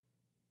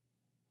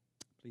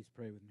Please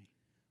pray with me.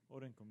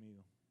 Oren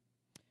conmigo.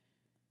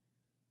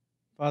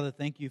 Father,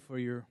 thank you for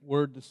your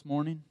word this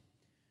morning.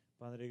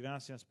 Padre,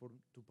 gracias por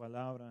tu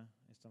palabra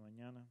esta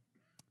mañana.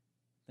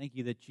 Thank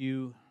you that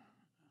you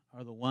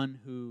are the one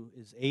who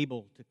is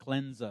able to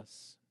cleanse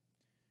us.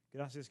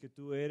 Gracias que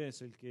tú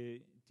eres el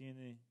que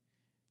tiene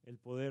el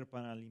poder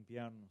para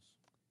limpiarnos.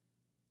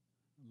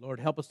 Lord,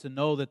 help us to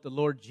know that the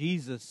Lord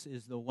Jesus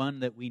is the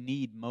one that we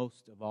need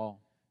most of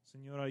all.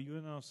 Señor,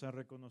 ayúdanos a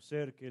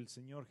reconocer que el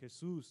Señor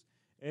Jesús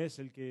es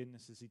el que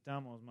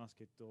necesitamos más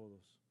que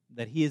todos.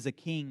 That He is a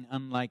king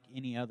unlike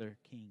any other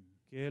king.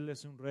 Que Él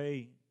es un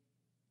rey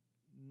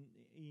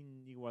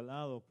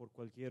inigualado por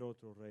cualquier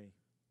otro rey.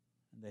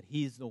 And that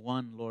He's the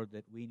one, Lord,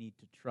 that we need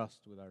to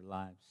trust with our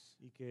lives.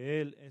 Y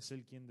que Él es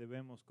el quien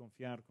debemos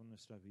confiar con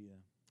nuestra vida.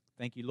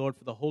 Thank you, Lord,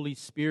 for the Holy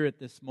Spirit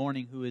this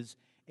morning who is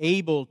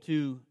able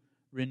to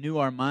renew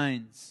our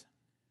minds.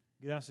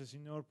 Gracias,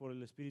 Señor, por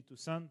el Espíritu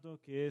Santo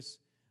que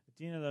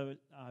tiene la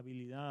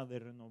habilidad de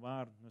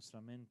renovar nuestra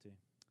mente.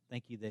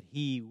 Thank you that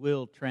He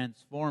will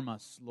transform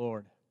us,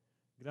 Lord.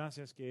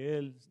 Gracias que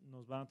Él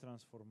nos va a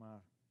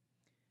transformar.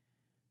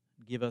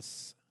 Give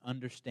us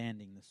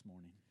understanding this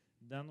morning.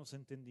 Danos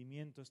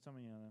entendimiento esta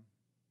mañana.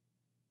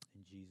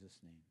 In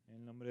Jesus' name, En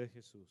el nombre de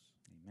Jesús.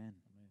 amen.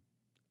 Amén.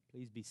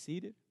 Please be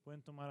seated.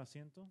 ¿Pueden tomar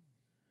asiento?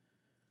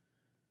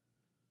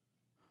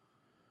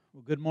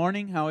 Well, good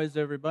morning. How is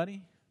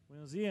everybody?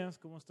 Buenos días,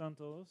 ¿cómo están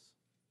todos?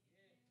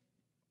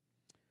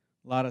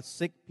 A lot of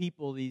sick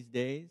people these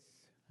days.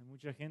 Hay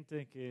mucha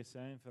gente que se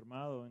ha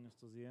enfermado en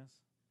estos días.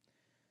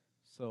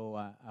 So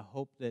I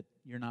hope that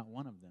you're not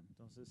one of them.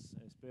 Entonces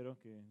espero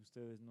que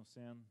ustedes no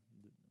sean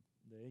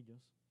de ellos.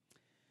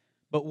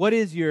 But what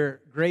is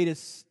your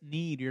greatest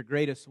need, your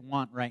greatest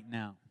want right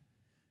now?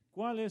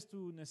 ¿Cuál es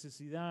tu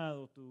necesidad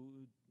o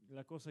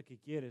la cosa que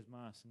quieres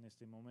más en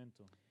este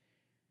momento?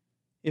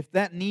 If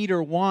that need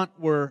or want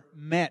were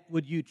met,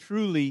 would you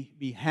truly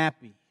be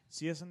happy?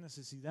 Si esa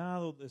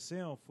necesidad o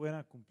deseo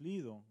fuera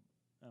cumplido,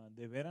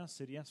 ¿de veras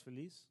serías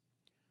feliz?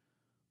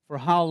 For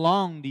how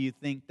long do you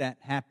think that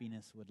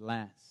happiness would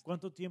last?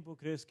 ¿Cuánto tiempo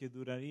crees que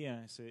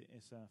duraría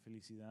esa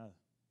felicidad?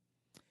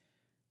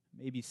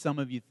 Maybe some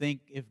of you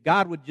think, if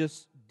God would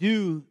just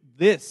do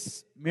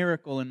this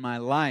miracle in my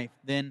life,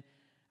 then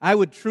I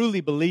would truly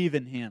believe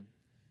in Him.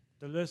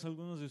 Tal vez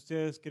algunos de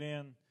ustedes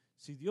crean,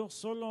 si Dios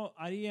solo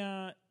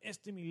haría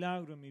este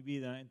milagro en mi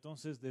vida,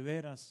 entonces de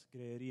veras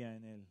creería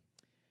en Él.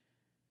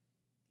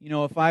 You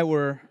know, if I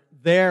were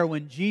there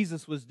when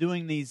Jesus was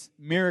doing these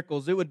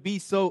miracles, it would be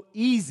so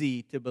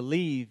easy to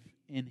believe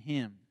in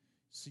Him.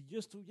 Si yo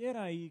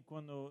estuviera ahí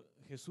cuando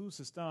Jesús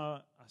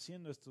estaba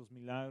haciendo estos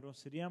milagros,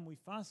 sería muy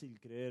fácil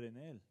creer en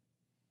Él.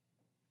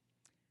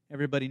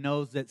 Everybody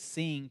knows that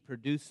seeing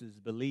produces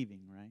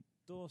believing, right?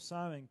 Todos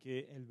saben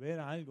que el ver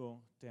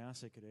algo te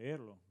hace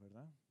creerlo,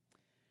 ¿verdad?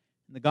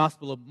 In the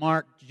Gospel of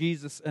Mark,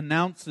 Jesus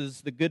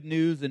announces the good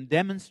news and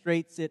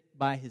demonstrates it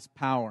by His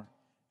power.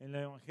 En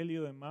el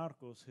Evangelio de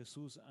Marcos,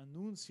 Jesús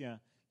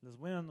anuncia las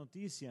buenas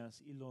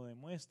noticias y lo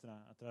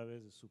demuestra a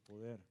través de su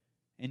poder.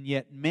 And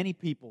yet many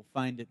people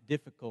find it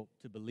difficult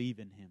to believe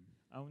in Him.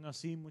 Aún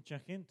así, mucha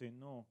gente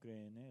no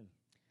cree en Él.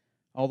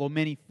 Although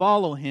many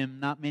follow Him,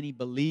 not many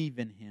believe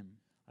in Him.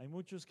 Hay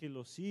muchos que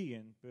lo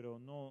siguen, pero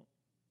no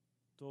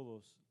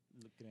todos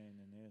creen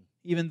en Él.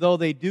 Even though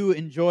they do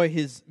enjoy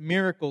His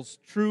miracles,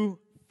 true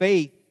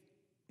faith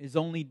is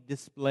only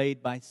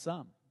displayed by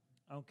some.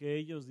 Aunque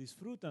ellos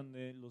disfrutan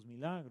de los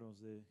milagros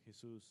de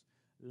Jesús,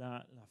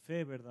 la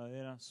fe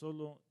verdadera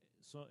solo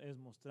es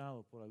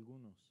mostrado por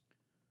algunos.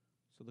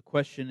 So the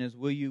question is,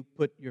 will you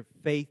put your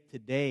faith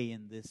today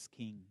in this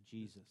King,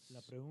 Jesus? La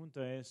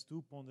pregunta es,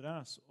 ¿tú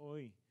pondrás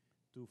hoy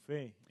tu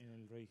fe en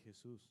el Rey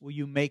Jesús? Will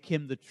you make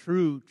Him the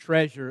true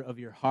treasure of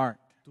your heart?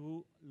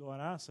 ¿Tú lo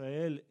harás a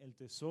Él el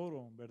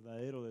tesoro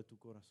verdadero de tu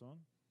corazón?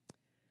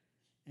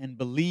 And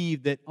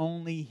believe that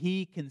only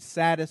He can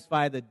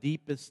satisfy the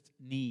deepest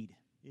need.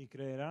 ¿Y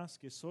creerás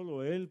que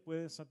solo Él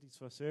puede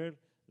satisfacer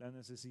la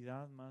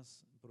necesidad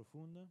más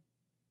profunda?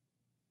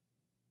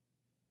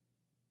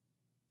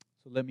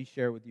 So let me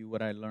share with you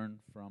what I learned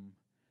from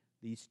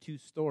these two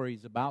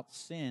stories about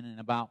sin and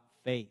about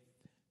faith.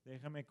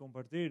 Déjame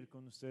compartir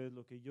con ustedes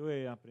lo que yo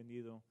he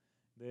aprendido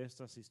de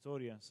estas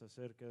historias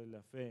acerca de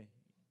la fe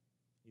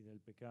y del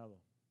pecado.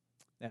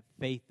 That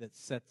faith that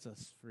sets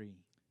us free.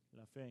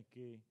 La fe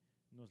que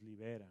nos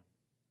libera.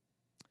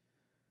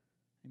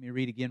 Let me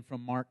read again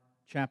from Mark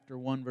chapter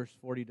 1, verse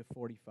 40 to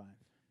 45.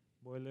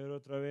 Voy a leer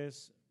otra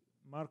vez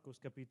Marcos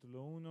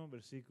capítulo 1,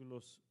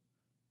 versículos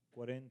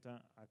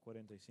 40 a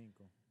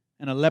 45.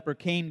 And a leper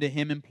came to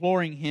Him,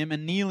 imploring Him,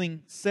 and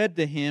kneeling said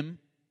to Him,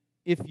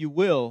 "If you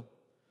will,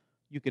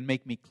 you can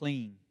make me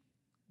clean."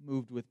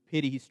 Moved with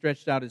pity, He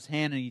stretched out His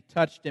hand, and He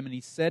touched him, and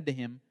He said to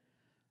him,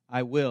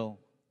 "I will,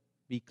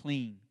 be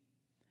clean."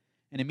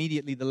 And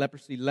immediately the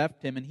leprosy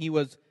left him, and he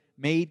was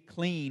made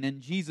clean.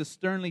 And Jesus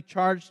sternly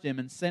charged him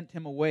and sent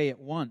him away at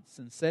once,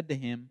 and said to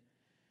him,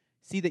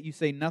 "See that you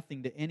say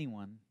nothing to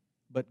anyone,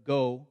 but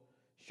go,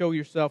 show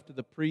yourself to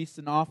the priests,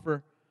 and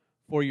offer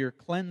for your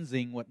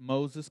cleansing what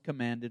Moses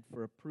commanded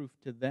for a proof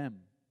to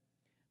them."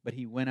 But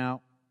he went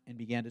out and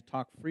began to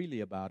talk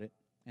freely about it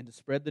and to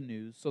spread the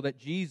news, so that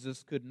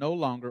Jesus could no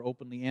longer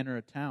openly enter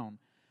a town,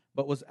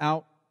 but was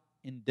out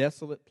in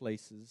desolate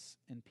places,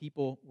 and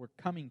people were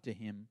coming to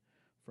him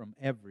from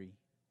every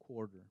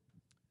quarter.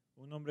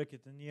 Un hombre que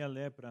tenía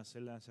lepra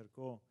se le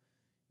acercó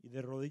y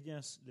de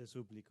rodillas le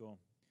suplicó: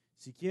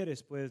 si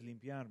quieres, puedes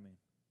limpiarme.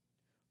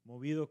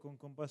 Movido con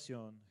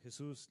compasión,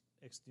 Jesús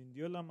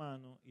extendió la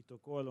mano y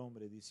tocó al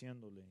hombre,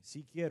 diciéndole: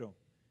 sí quiero,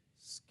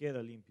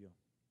 queda limpio.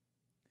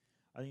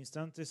 Al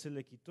instante se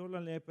le quitó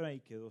la lepra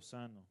y quedó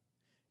sano.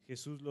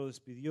 Jesús lo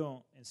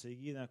despidió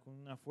enseguida con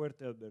una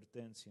fuerte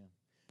advertencia: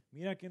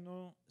 mira que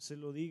no se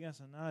lo digas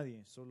a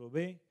nadie, solo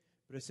ve,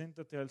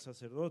 preséntate al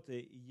sacerdote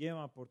y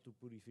lleva por tu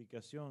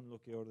purificación lo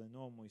que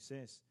ordenó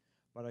Moisés,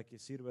 para que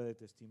sirva de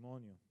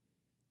testimonio.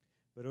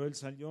 Pero él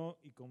salió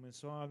y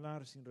comenzó a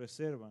hablar sin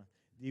reserva,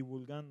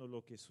 divulgando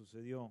lo que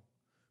sucedió.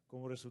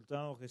 Como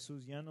resultado,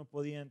 Jesús ya no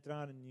podía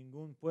entrar en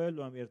ningún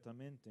pueblo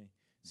abiertamente,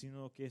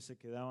 sino que se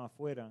quedaba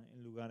afuera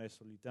en lugares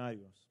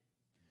solitarios.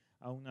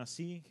 Aún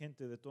así,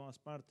 gente de todas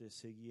partes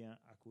seguía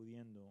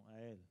acudiendo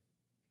a él.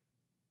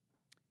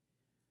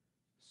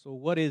 So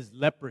what is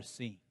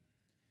leprosy?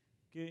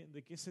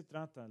 ¿De qué se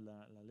trata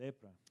la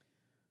lepra?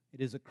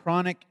 It is a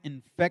chronic,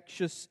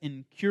 infectious,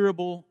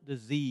 incurable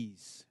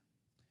disease.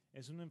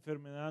 Es una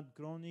enfermedad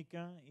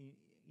crónica,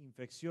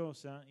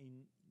 infecciosa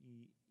y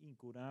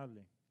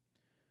incurable.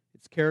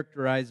 It's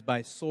characterized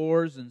by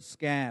sores and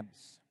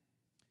scabs.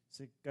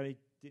 Se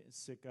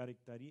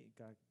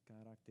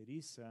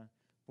caracteriza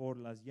por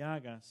las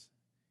llagas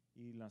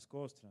y las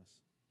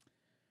costras,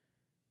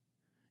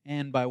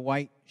 And by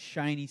white,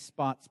 shiny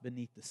spots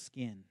beneath the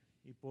skin.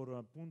 y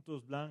por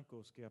puntos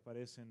blancos que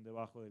aparecen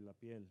debajo de la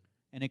piel.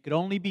 And it could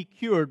only be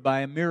cured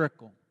by a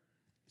miracle.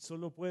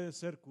 Solo puede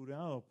ser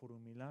curado por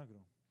un milagro.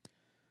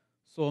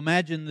 So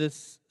imagine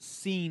this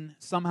scene.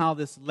 Somehow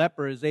this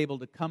leper is able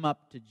to come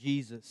up to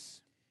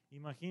Jesus.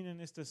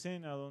 Imaginen esta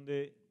escena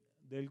donde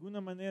de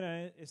alguna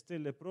manera este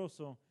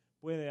leproso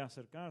puede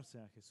acercarse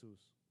a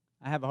Jesús.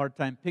 I have a hard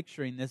time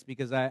picturing this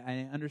because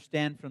I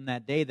understand from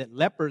that day that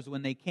lepers,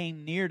 when they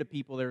came near to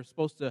people, they were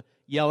supposed to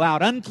yell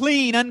out,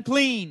 "Unclean,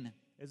 unclean!"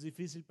 Es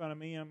difícil para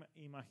mí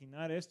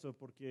imaginar esto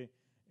porque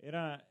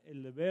era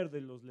el deber de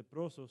los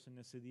leprosos en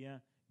ese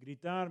día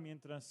gritar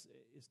mientras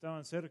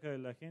estaban cerca de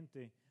la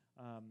gente: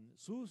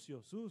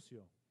 sucio,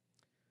 sucio.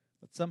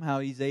 But somehow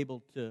he's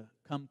able to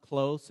come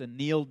close and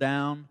kneel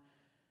down,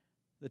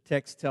 the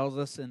text tells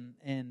us,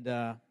 and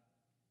I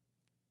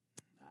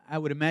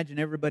would imagine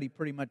everybody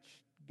pretty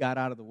much got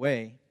out of the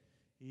way.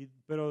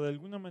 Pero de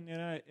alguna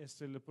manera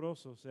este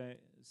leproso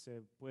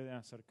se puede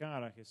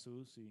acercar a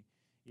Jesús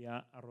y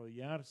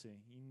arrodillarse.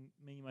 Y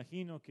me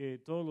imagino que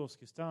todos los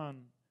que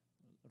estaban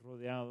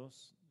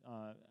rodeados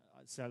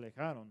se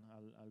alejaron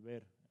al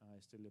ver a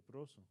este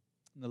leproso.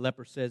 And the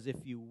leper says,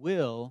 "If you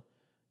will,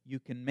 you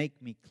can make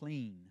me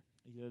clean."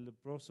 Y el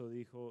leproso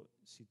dijo: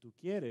 si tú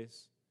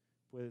quieres,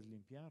 puedes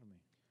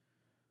limpiarme.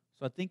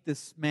 So I think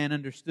this man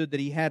understood that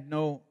he had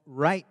no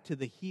right to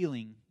the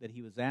healing that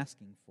he was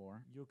asking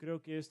for. Yo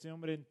creo que este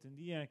hombre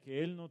entendía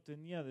que él no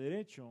tenía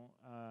derecho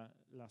a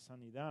la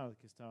sanidad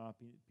que estaba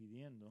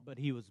pidiendo. But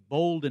he was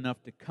bold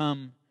enough to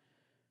come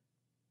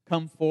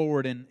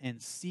forward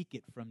and seek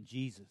it from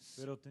Jesus.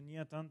 Pero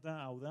tenía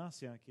tanta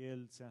audacia que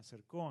él se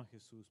acercó a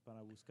Jesús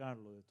para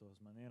buscarlo de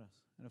todas maneras.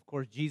 And of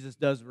course, Jesus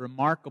does a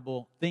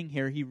remarkable thing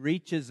here. He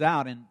reaches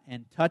out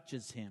and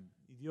touches him.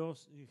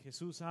 Y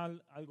Jesús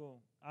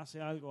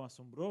hace algo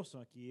asombroso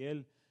aquí.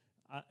 Él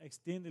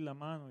extiende la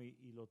mano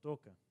y lo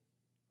toca.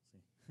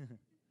 Sí.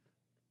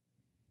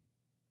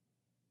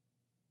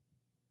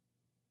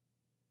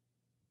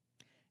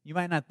 You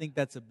might not think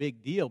that's a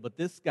big deal, but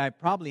this guy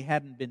probably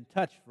hadn't been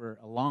touched for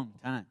a long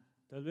time.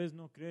 Tal vez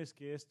no crees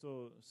que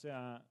esto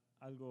sea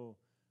algo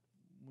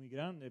muy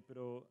grande,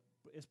 pero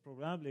es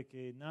probable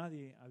que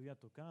nadie había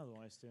tocado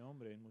a este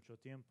hombre en mucho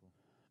tiempo.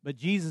 But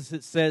Jesus,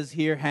 it says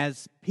here,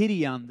 has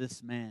pity on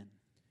this man.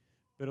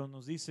 Pero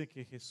nos dice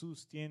que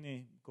Jesús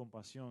tiene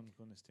compasión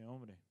con este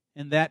hombre.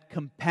 And that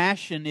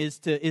compassion is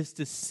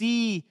to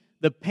see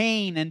the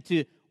pain and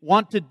to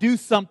want to do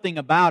something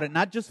about it,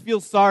 not just feel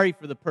sorry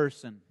for the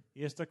person.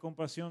 Y esta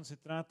compasión se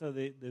trata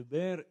de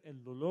ver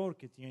el dolor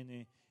que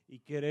tiene y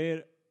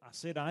querer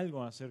hacer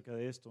algo acerca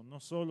de esto, no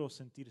solo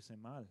sentirse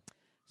mal.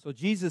 So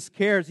Jesus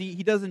cares.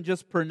 He doesn't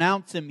just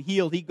pronounce him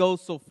healed. He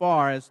goes so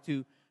far as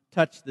to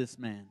touch this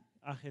man.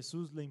 A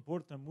Jesús le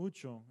importa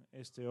mucho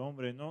este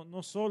hombre.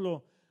 No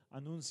solo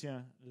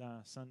anuncia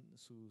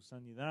su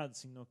sanidad,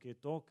 sino que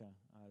toca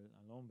al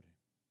hombre.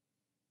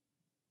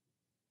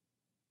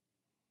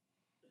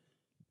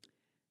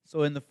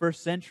 So in the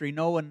first century,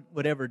 no one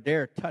would ever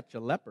dare touch a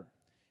leper.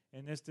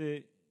 En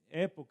esta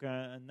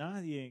época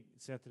nadie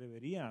se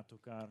atrevería a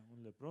tocar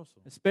un leproso.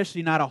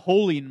 Especially not a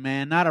holy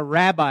man, not a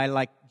rabbi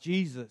like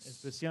Jesus.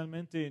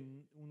 Especialmente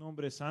un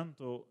hombre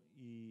santo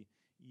y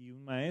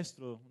un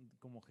maestro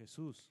como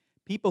Jesús.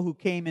 People who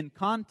came in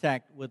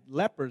contact with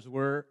lepers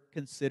were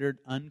considered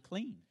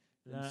unclean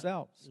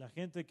themselves. La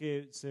gente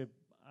que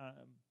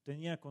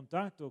tenía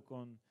contacto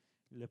con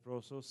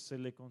leprosos se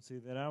le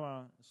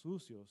consideraba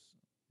sucios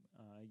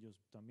a ellos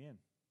también.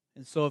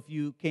 And so if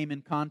you came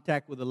in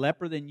contact with a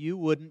leper, then you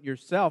wouldn't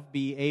yourself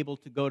be able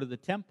to go to the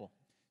temple.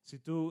 Si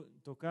tú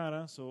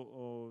tocaras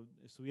o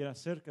estuvieras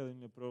cerca de un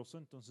leproso,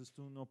 entonces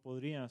tú no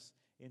podrías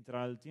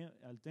entrar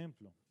al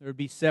templo. There would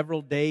be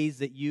several days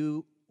that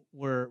you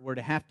were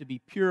to have to be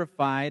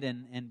purified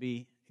and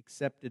be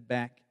accepted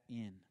back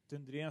in.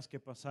 Tendrías que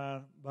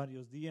pasar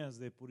varios días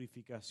de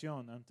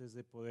purificación antes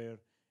de poder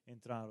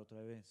entrar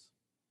otra vez.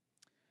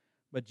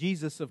 But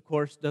Jesus, of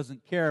course,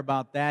 doesn't care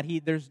about that.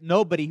 There's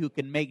nobody who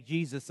can make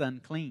Jesus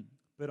unclean.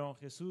 Pero a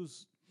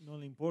Jesús no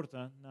le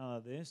importa nada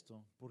de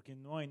esto, porque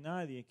no hay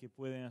nadie que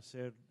pueda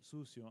hacer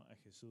sucio a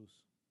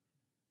Jesús.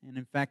 And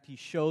in fact, he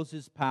shows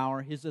his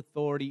power, his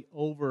authority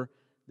over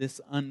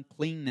this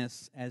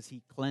uncleanness as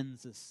he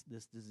cleanses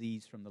this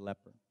disease from the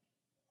leper.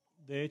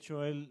 De hecho,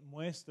 él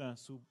muestra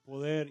su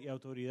poder y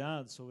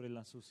autoridad sobre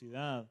la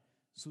suciedad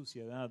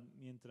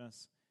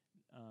mientras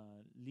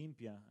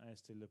limpia a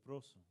este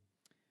leproso.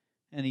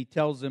 And he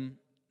tells him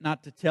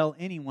not to tell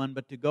anyone,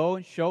 but to go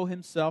and show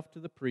himself to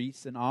the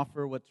priests and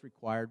offer what's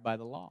required by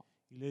the law.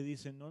 Y le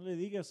dice, no le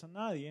digas a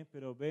nadie,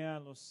 pero ve a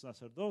los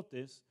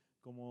sacerdotes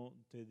como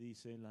te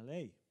dice la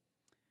ley.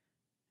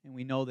 And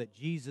we know that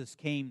Jesus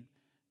came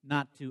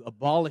not to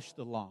abolish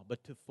the law,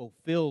 but to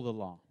fulfill the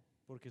law.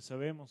 Porque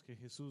sabemos que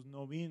Jesús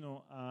no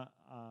vino a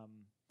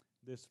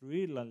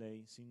destruir la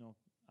ley, sino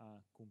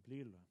a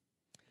cumplirla.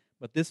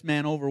 But this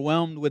man,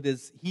 overwhelmed with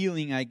his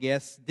healing, I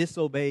guess,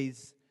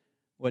 disobeys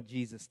what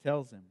Jesus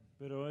tells him.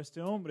 Pero este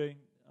hombre,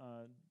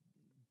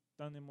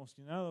 tan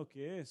emocionado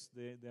que es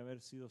de haber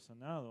sido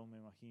sanado, me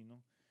imagino,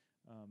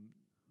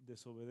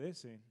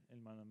 desobedece el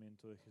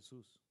mandamiento de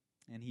Jesús.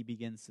 And he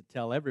begins to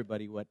tell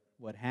everybody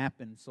what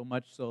happened, so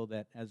much so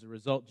that as a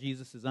result,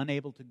 Jesus is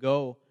unable to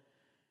go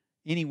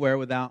anywhere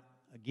without,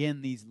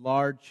 again, these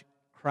large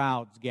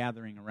crowds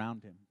gathering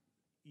around him.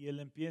 Y él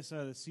empieza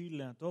a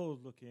decirle a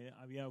todos lo que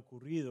había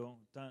ocurrido,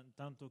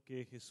 tanto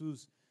que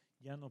Jesús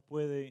ya no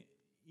puede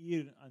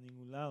ir a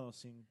ningún lado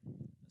sin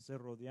ser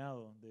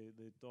rodeado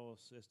de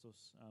todas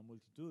estas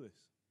multitudes.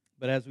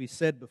 But as we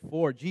said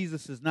before,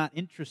 Jesus is not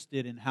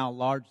interested in how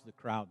large the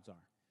crowds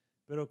are.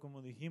 Pero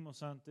como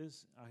dijimos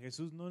antes, a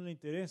Jesús no le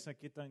interesa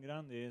qué tan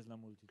grande es la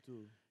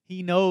multitud.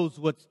 He knows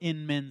what's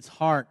in men's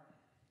heart.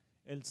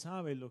 Él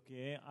sabe lo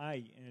que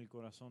hay en el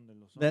corazón de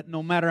los That hombres.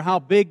 no matter how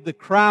big the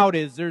crowd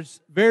is,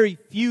 there's very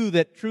few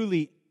that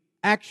truly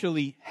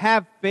actually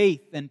have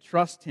faith and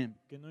trust Him.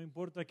 Que no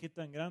importa qué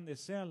tan grande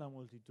sea la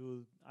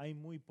multitud, hay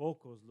muy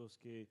pocos los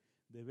que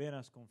de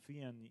veras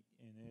confían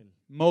en Él.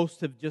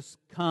 Most have just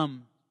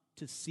come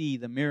to see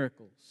the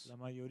miracles. La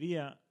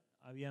mayoría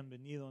habían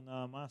venido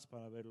nada más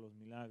para ver los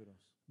milagros.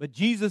 But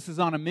Jesus is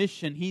on a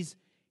mission.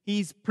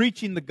 He's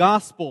preaching the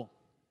gospel.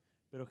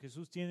 Pero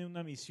Jesús tiene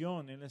una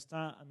misión, Él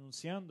está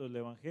anunciando el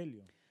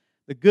Evangelio.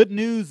 The good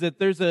news that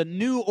there's a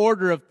new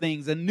order of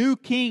things. A new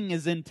king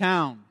is in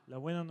town. La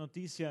buena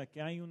noticia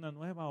que hay una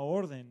nueva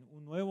orden,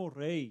 un nuevo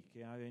rey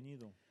que ha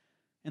venido.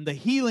 And the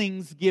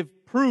healings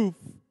give proof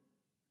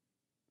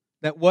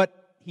that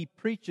what he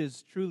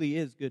preaches truly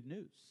is good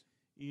news.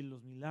 Y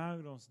los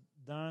milagros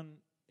dan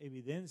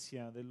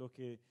evidencia de lo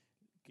que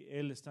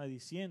Él está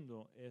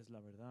diciendo es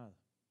la verdad.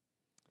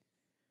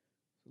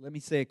 So let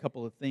me say a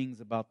couple of things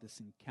about this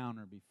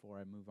encounter before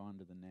I move on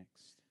to the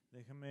next.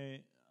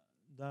 Déjame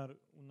dar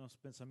unos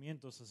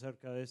pensamientos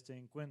acerca de este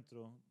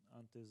encuentro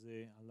antes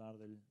de hablar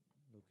de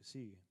lo que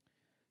sigue.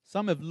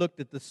 Some have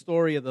looked at the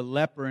story of the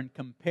leper and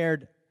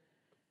compared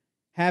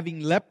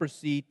having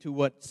leprosy to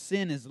what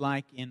sin is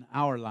like in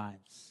our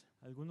lives.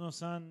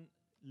 Algunos han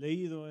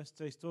leído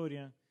esta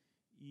historia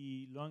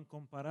y lo han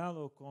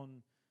comparado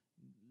con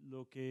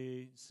lo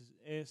que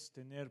es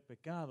tener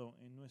pecado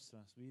en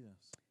nuestras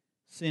vidas.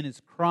 Sin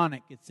is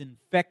chronic, it's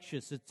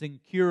infectious, it's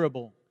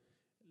incurable.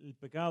 El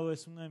pecado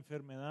es una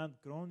enfermedad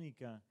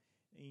crónica,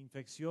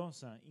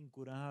 infecciosa,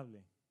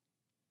 incurable.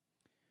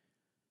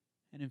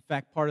 And in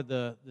fact, part of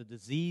the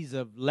disease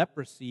of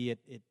leprosy,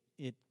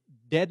 it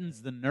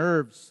deadens the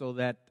nerves so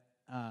that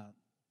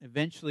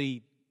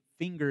eventually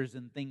fingers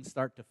and things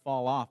start to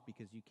fall off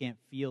because you can't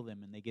feel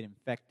them and they get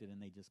infected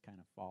and they just kind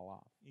of fall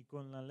off. Y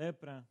con la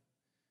lepra,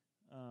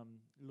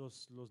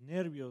 los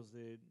nervios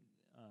de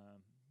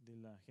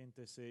la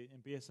gente se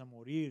empieza a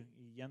morir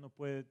y ya no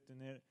puede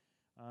tener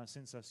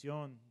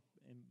sensación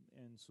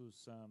en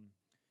sus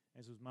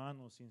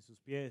manos y en sus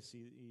pies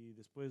y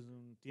después de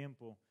un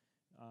tiempo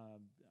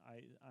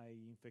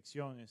hay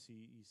infecciones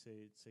y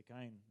se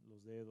caen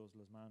los dedos,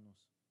 las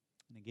manos.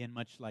 And again,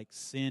 much like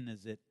sin,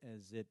 as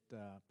it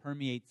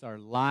permeates our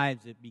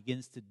lives, it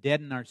begins to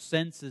deaden our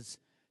senses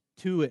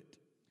to it.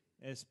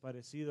 Es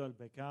parecido al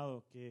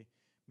pecado que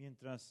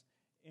mientras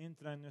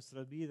entra en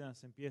nuestras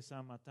vidas empieza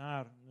a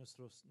matar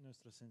nuestras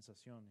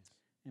sensaciones.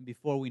 And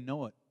before we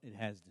know it, it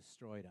has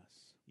destroyed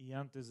us. Y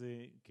antes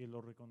de que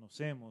lo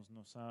reconocemos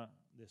nos ha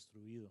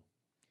destruido.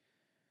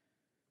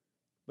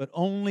 But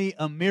only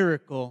a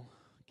miracle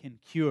can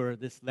cure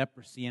this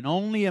leprosy, and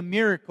only a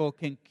miracle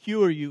can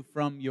cure you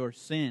from your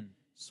sin.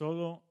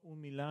 Solo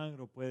un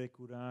milagro puede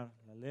curar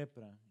la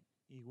lepra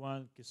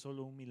igual que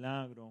solo un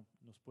milagro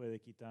nos puede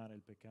quitar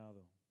el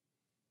pecado.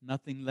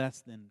 Nothing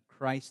less than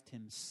Christ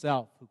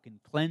himself, who can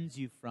cleanse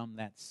you from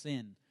that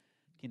sin,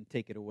 can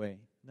take it away.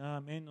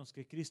 Nada menos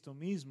que Cristo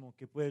mismo,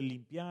 que puede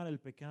limpiar el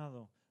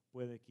pecado,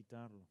 puede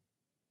quitarlo.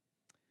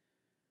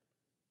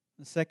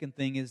 The second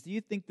thing is, do you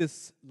think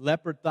this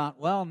leper thought,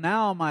 well,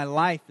 now my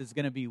life is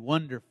going to be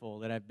wonderful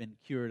that I've been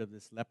cured of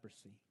this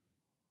leprosy?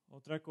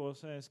 Otra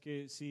cosa es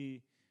que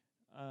si,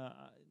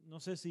 no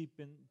sé si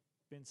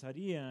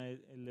pensaría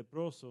el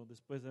leproso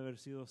después de haber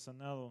sido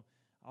sanado,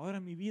 ahora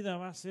mi vida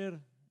va a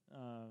ser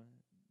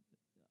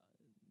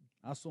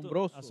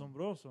Asombroso.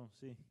 asombroso,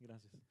 sí,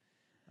 gracias.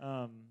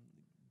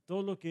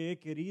 Todo lo que he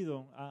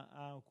querido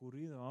ha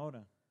ocurrido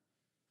ahora.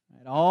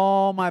 Right,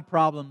 all my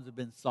problems have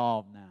been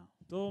solved now.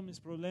 Todos mis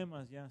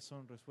problemas ya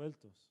son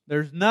resueltos.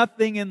 There's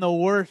nothing in the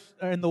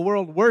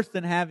world worse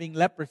than having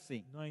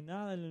leprosy. No hay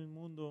nada en el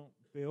mundo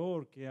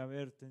peor que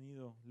haber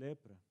tenido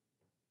lepra.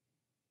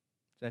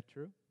 Is that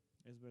true?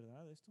 ¿Es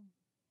verdad esto?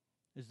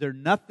 Is there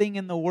nothing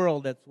in the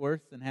world that's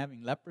worse than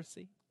having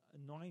leprosy?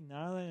 No hay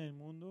nada en el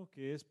mundo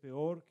que es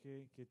peor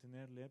que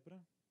tener lepra.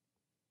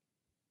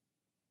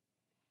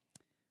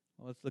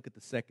 Well, let's look at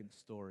the second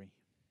story.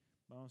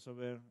 Vamos a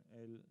ver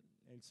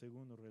el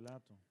segundo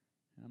relato.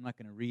 I'm not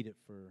going to read it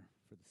for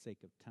the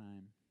sake of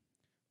time.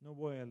 No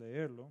voy a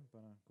leerlo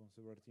para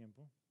conservar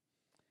tiempo.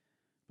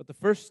 But the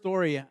first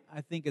story,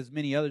 I think as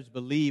many others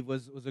believe,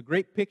 was a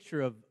great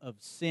picture of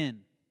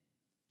sin.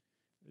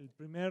 El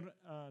primer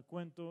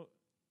cuento,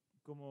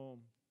 como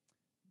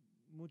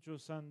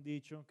muchos han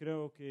dicho,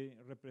 creo que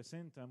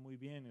representa muy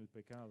bien el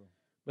pecado.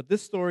 But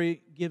this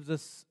story gives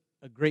us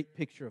a great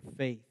picture of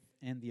faith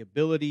and the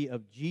ability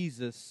of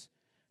Jesus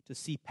to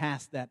see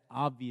past that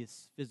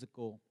obvious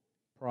physical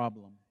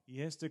problem. Y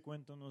este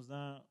cuento nos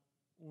da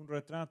un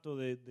retrato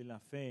de la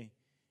fe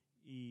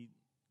y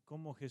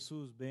cómo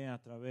Jesús ve a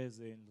través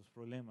de los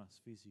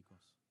problemas físicos.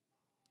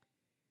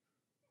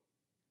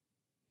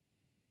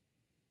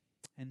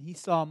 And he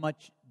saw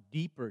much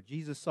deeper.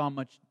 Jesus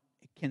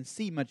can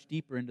see much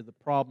deeper into the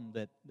problem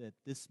that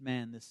this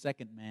man, this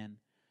second man,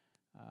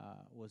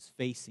 was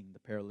facing, the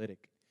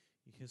paralytic.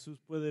 Y Jesús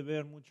puede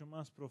ver mucho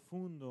más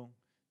profundo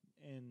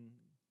en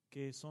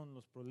qué son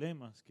los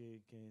problemas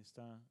que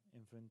está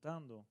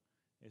enfrentando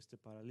este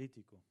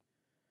paralítico.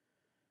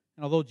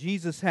 And although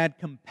Jesus had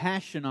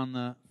compassion on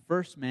the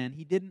first man,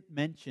 he didn't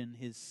mention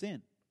his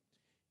sin.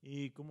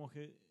 Y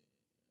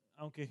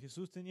aunque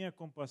Jesús tenía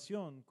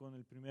compasión con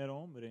el primer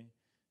hombre,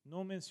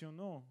 no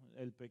mencionó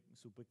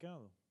su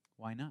pecado.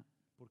 Why not?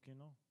 ¿Por qué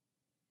no?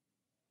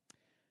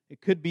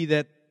 It could be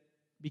that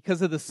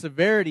because of the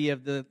severity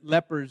of the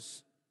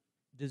leper's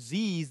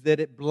disease, that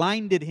it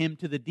blinded him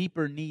to the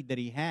deeper need that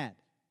he had.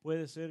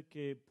 Puede ser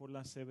que por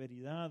la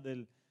severidad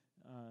de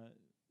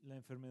la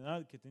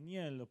enfermedad que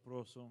tenía el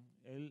leproso,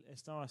 él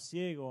estaba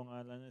ciego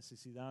a la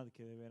necesidad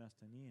que de veras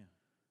tenía.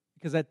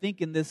 Because I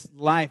think in this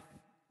life,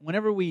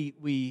 whenever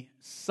we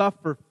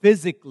suffer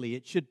physically,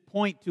 it should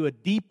point to a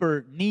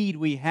deeper need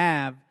we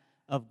have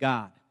of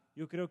God.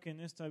 Yo creo que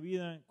en esta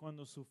vida,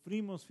 cuando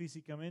sufrimos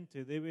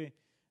físicamente, debe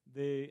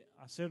de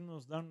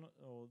hacernos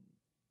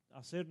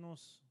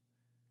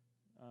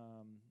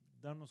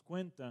darnos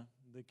cuenta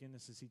de que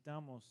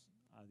necesitamos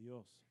a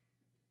Dios.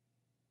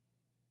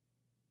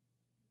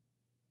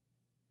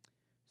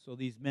 So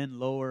these men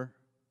lower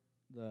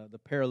the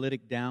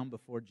paralytic down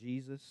before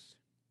Jesus.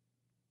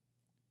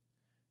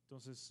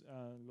 Entonces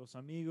los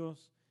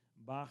amigos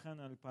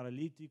bajan al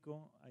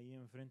paralítico ahí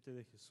enfrente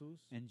de Jesús.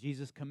 And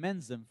Jesus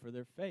commends them for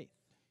their faith.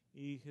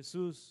 Y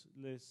Jesús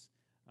les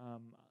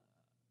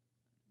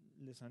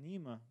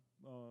anima,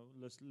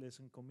 les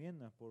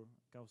encomienda por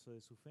causa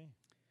de su fe.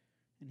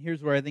 And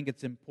here's where I think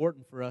it's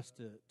important for us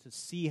to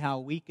see how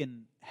we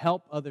can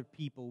help other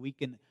people. We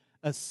can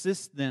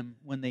assist them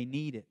when they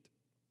need it.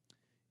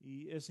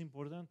 Y es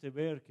importante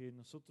ver que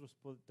nosotros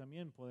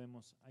también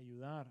podemos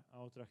ayudar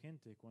a otra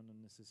gente cuando lo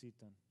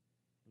necesitan.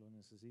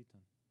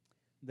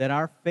 That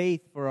our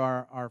faith for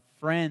our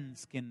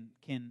friends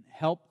can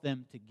help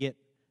them to get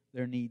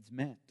their needs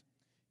met.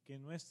 Que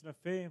nuestra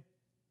fe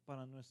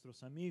para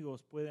nuestros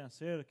amigos puede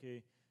hacer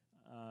que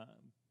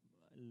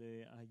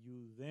le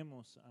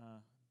ayudemos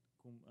a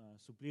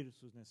suplir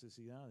sus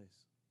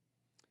necesidades.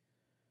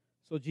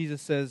 So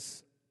Jesus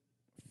says,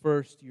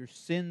 first, your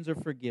sins are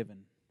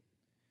forgiven.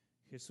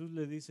 Jesús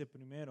le dice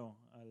primero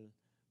al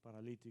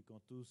paralítico,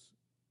 tus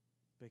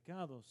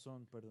pecados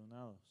son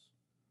perdonados.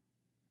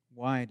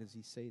 Why does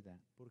he say that?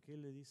 ¿Por qué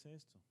le dice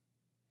esto?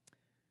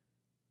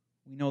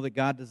 We know that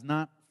God does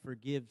not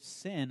forgive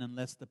sin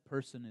unless the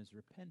person is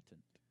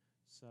repentant.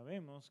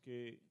 Sabemos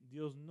que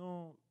Dios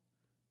no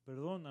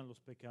perdona los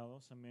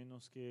pecados a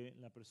menos que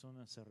la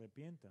persona se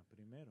arrepienta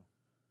primero.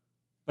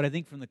 But I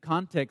think from the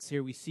context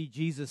here we see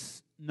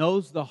Jesus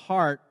knows the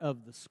heart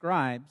of the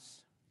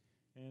scribes.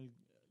 En el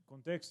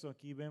contexto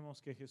aquí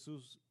vemos que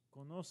Jesús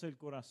conoce el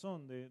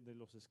corazón de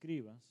los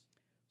escribas.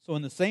 So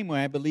in the same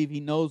way, I believe he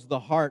knows the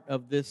heart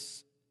of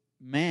this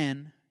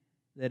man,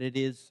 that it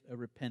is a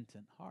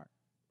repentant heart.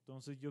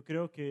 Entonces yo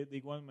creo que de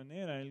igual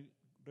manera él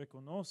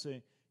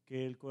reconoce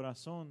que el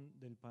corazón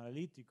del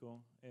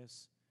paralítico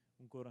es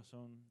un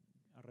corazón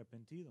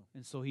arrepentido.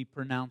 And so he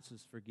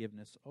pronounces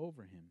forgiveness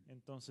over him.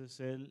 Entonces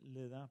él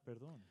le da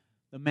perdón.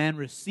 The man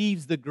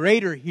receives the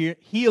greater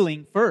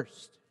healing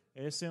first.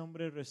 Ese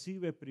hombre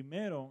recibe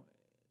primero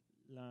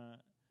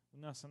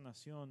una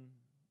sanación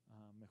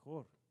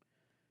mejor.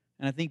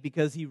 And I think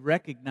because he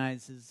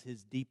recognizes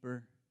his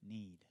deeper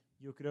need.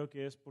 Yo creo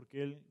que es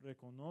porque él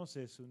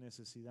reconoce su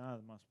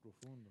necesidad más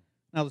profunda.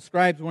 Now, the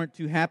scribes weren't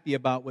too happy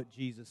about what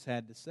Jesus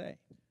had to say.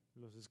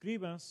 Los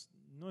escribas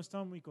no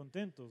estaban muy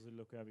contentos de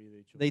lo que había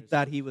dicho They Jesús.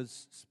 thought he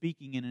was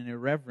speaking in an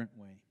irreverent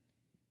way.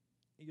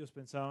 Ellos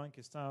pensaban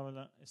que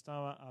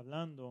estaba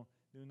hablando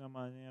de una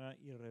manera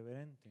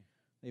irreverente.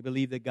 They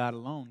believed that God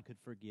alone could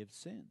forgive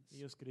sins.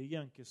 Ellos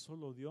creían que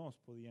solo Dios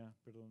podía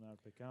perdonar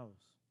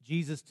pecados.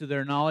 Jesus, to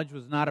their knowledge,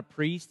 was not a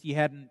priest. He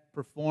hadn't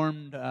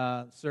performed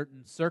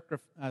certain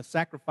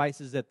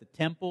sacrifices at the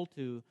temple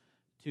to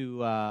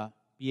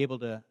be able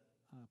to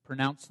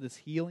pronounce this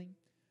healing.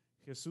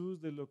 Jesús,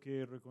 de lo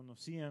que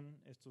reconocían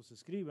estos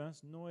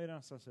escribas, no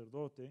era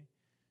sacerdote,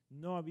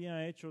 no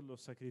había hecho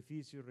los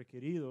sacrificios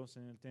requeridos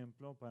en el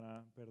templo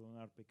para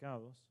perdonar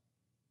pecados.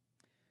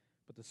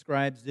 But the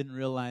scribes didn't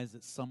realize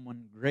that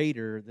someone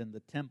greater than the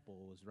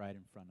temple was right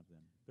in front of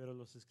them. Pero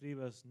los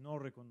escribas no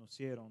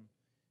reconocieron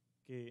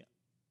que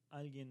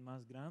alguien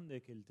más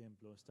grande que el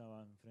templo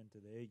estaba enfrente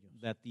de ellos,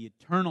 That the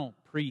eternal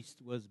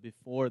priest was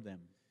before them.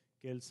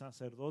 que el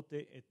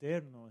sacerdote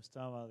eterno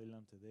estaba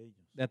delante de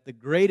ellos, That the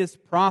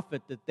greatest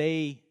prophet that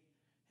they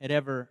had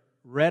ever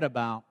read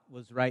about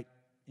was right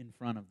in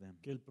front of them.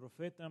 que el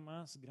profeta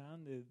más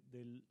grande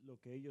de lo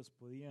que ellos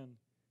podían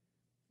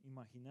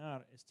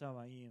imaginar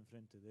estaba ahí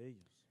enfrente de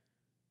ellos.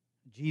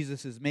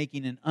 Jesus is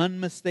making an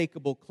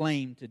unmistakable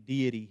claim to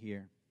deity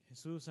here.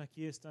 Jesús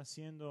aquí está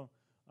haciendo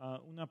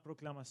una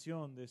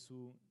proclamación de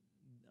su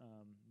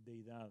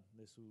deidad,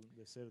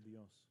 de ser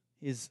Dios.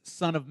 His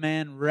Son of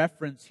Man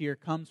reference here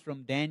comes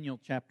from Daniel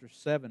chapter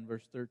 7,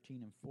 verse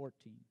 13 and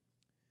 14.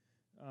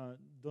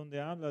 Donde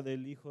habla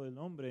del Hijo del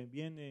Hombre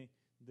viene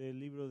del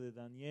libro de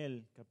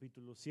Daniel,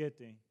 capítulo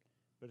 7,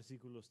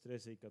 versículos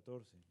 13 y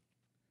 14.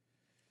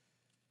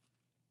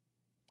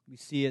 We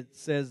see it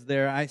says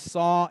there, I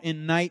saw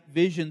in night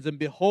visions, and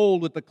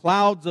behold, with the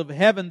clouds of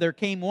heaven there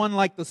came one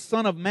like the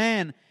Son of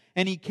Man,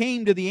 and he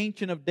came to the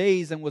Ancient of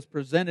Days and was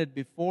presented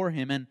before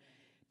him. And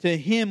to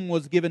him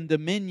was given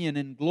dominion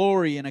and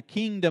glory and a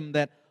kingdom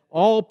that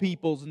all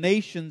peoples,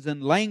 nations,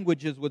 and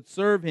languages would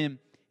serve him.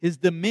 His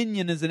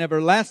dominion is an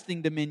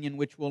everlasting dominion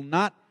which will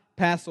not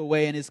pass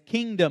away, and his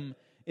kingdom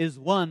is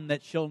one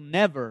that shall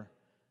never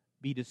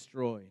be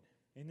destroyed.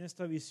 En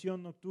esta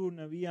visión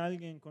nocturna vi a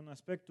alguien con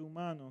aspecto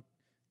humano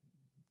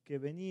que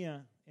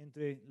venía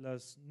entre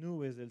las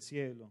nubes del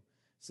cielo.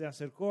 Se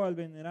acercó al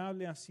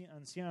venerable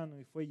anciano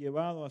y fue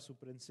llevado a su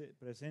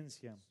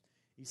presencia.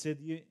 Y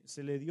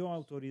se le dio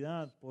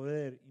autoridad,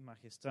 poder y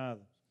majestad.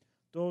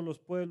 Todos los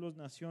pueblos,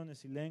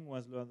 naciones y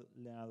lenguas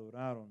le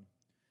adoraron.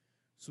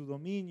 Su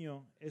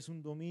dominio es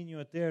un dominio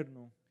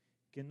eterno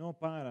que no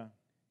para,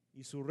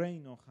 y su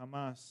reino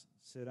jamás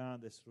será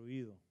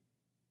destruido.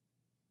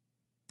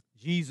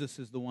 Jesus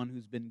is the one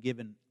who's been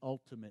given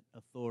ultimate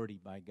authority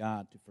by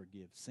God to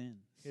forgive sins.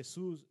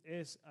 Jesús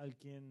es al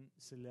quien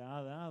se le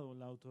ha dado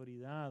la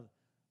autoridad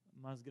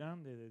más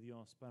grande de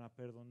Dios para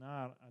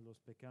perdonar a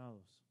los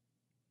pecados.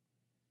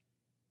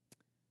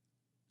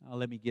 Now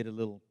let me get a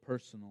little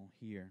personal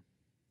here.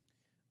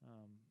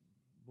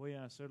 Voy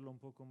a hacerlo un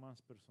poco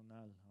más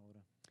personal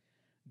ahora.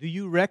 Do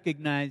you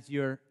recognize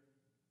your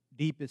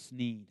deepest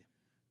need?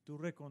 ¿Tú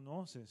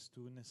reconoces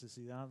tu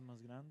necesidad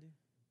más grande,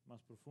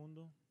 más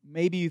profundo?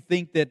 Maybe you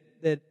think that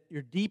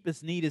your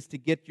deepest need is to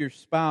get your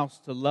spouse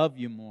to love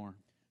you more.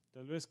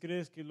 Tal vez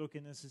crees que lo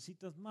que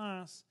necesitas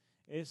más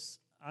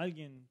es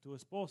alguien, tu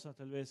esposa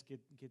tal vez, que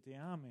te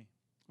ame.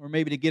 Or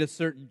maybe to get a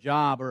certain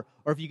job, or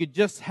if you could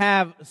just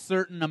have a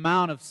certain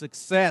amount of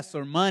success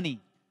or money.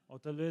 O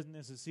tal vez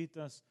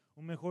necesitas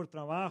un mejor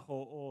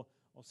trabajo,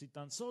 o si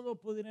tan solo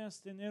pudieras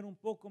tener un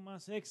poco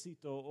más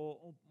éxito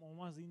o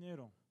más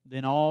dinero.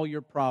 Then all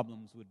your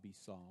problems would be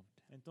solved.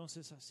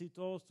 Entonces así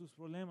todos tus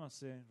problemas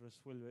se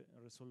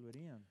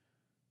resolverían.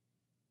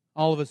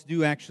 All of us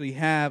do actually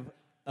have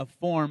a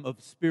form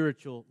of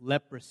spiritual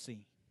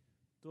leprosy.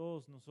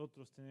 Todos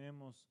nosotros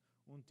tenemos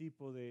un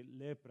tipo de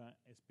lepra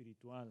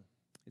espiritual.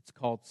 It's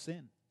called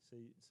sin.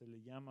 Se le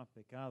llama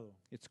pecado.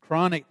 It's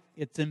chronic,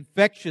 it's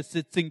infectious,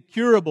 it's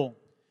incurable.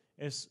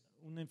 Es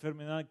una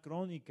enfermedad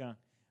crónica,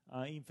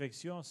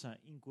 infecciosa,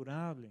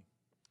 incurable.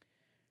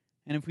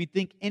 And if we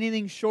think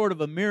anything short of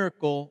a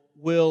miracle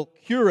will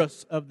cure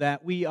us of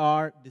that, we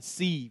are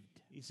deceived.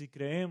 Y si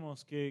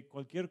creemos que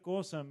cualquier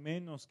cosa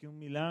menos que un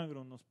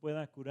milagro nos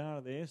pueda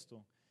curar de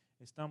esto,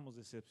 estamos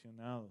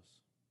decepcionados.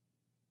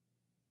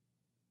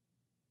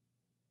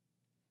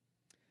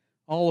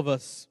 All of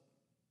us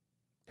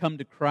come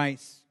to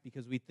Christ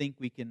because we think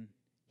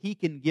He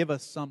can give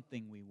us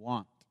something we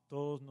want.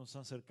 Todos nos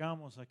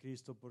acercamos a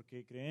Cristo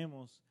porque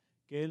creemos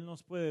que Él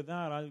nos puede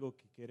dar algo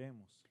que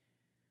queremos.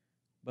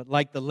 But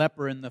like the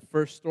leper in the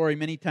first story,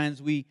 many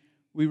times we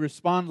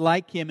respond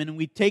like him, and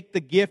we take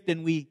the gift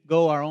and we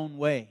go our own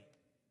way.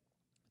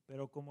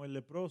 Pero como el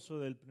leproso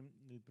del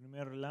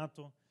primer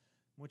relato,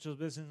 muchas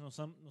veces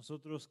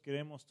nosotros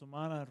queremos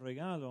tomar el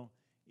regalo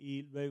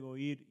y luego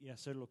ir y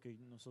hacer lo que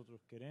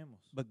nosotros queremos.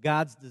 But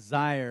God's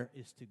desire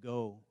is to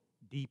go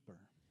deeper.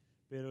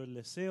 Pero el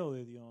deseo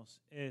de Dios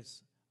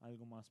es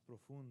algo más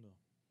profundo.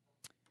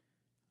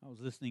 I was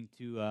listening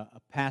to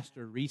a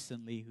pastor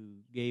recently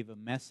who gave a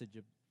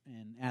message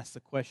and asked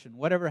the question,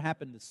 whatever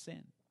happened to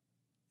sin?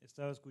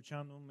 Estaba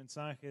escuchando un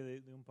mensaje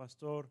de un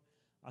pastor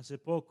hace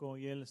poco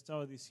y él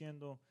estaba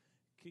diciendo,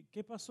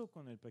 ¿qué pasó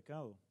con el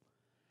pecado?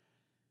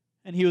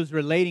 And he was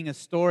relating a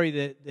story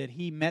that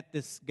he met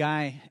this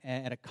guy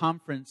at a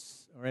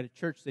conference or at a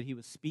church that he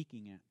was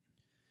speaking at.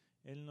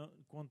 Él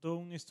contó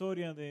una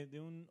historia de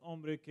un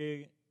hombre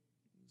que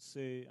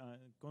se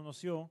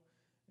conoció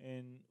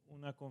en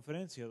una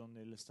conferencia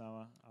donde él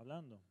estaba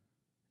hablando.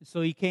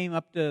 So he came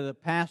up to the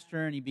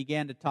pastor and he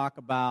began to talk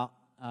about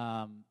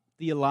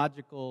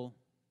theological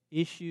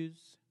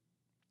issues.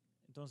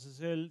 Entonces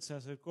él se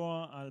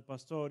acercó al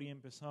pastor y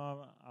empezó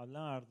a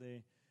hablar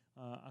de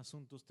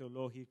asuntos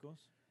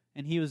teológicos.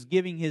 And he was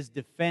giving his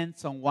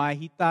defense on why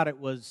he thought it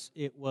was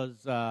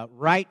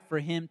right for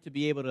him to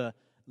be able to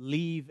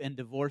leave and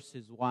divorce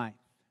his wife.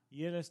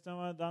 Y él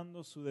estaba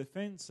dando su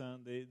defensa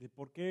de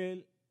por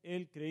qué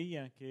él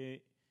creía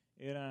que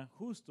era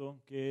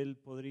justo que él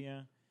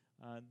podría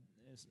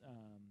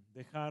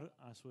dejar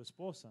a su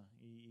esposa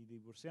y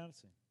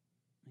divorciarse.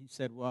 He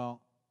said,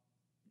 well,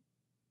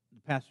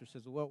 the pastor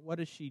says, well, what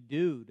does she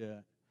do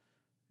to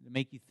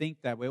make you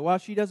think that way? Well,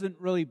 she doesn't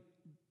really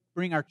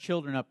bring our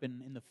children up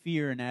in the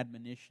fear and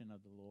admonition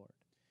of the Lord.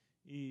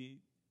 Y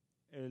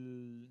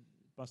el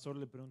pastor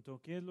le preguntó,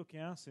 ¿qué es lo que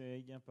hace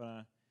ella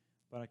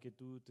para que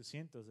tú te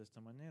sientas de esta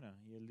manera?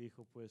 Y él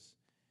dijo, pues,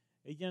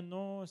 ella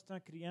no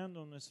está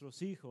criando a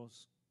nuestros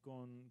hijos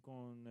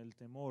con el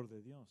temor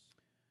de Dios.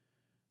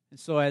 And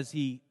so as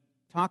he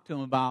talked to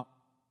him about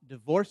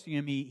divorcing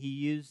him, he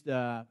used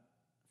 1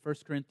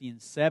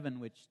 Corinthians 7,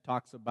 which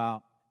talks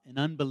about an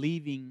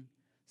unbelieving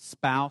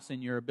spouse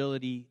and your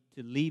ability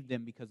to leave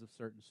them because of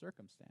certain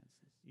circumstances.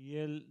 Y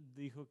él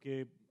dijo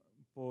que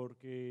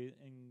porque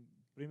en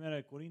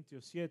 1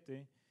 Corintios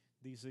 7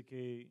 dice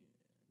que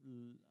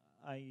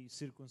hay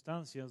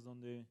circunstancias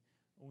donde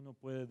uno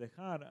puede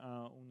dejar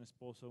a un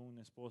esposo o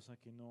una esposa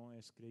que no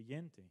es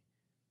creyente.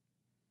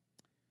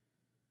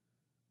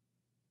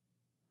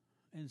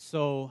 And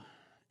so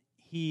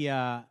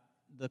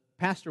the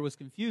pastor was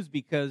confused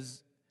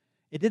because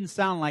it didn't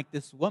sound like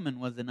this woman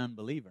was an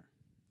unbeliever.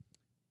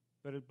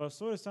 Pero el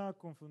pastor estaba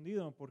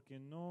confundido porque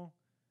no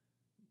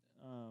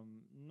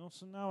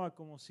sonaba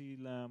como si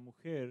la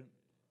mujer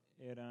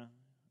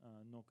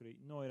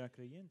no era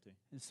creyente.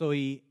 And so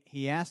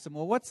he asked him,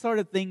 well, what sort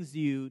of things do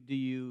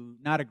you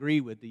not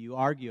agree with, do you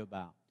argue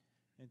about?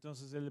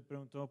 Entonces él le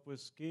preguntó,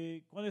 pues,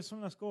 ¿cuáles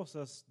son las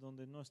cosas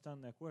donde no están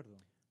de acuerdo?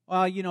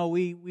 Well,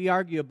 we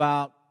argue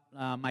about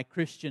my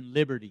Christian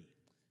liberty.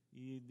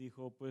 Y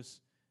dijo,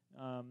 pues,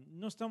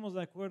 no estamos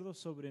de acuerdo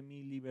sobre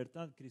mi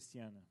libertad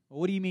cristiana.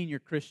 Well, what do you mean your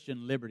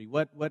Christian liberty?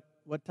 What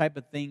type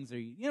of things are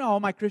you?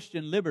 My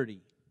Christian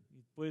liberty.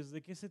 Y pues,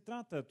 ¿de qué se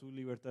trata tu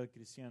libertad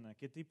cristiana?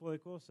 ¿Qué tipo de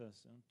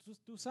cosas?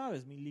 Tú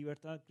sabes mi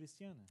libertad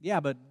cristiana. Yeah,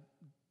 but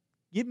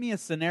give me a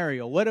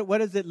scenario. What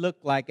does it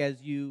look like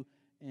as you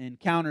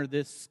encounter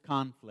this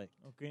conflict?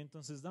 Okay,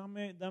 entonces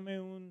dame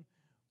un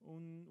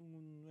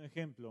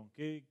ejemplo.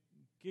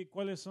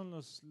 ¿Cuáles son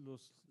los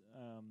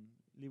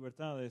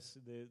libertades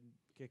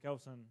que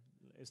causan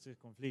este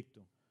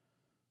conflicto?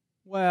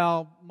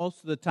 Well,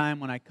 most of the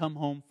time when I come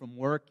home from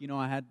work,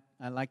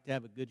 I like to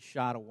have a good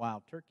shot of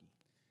wild turkey.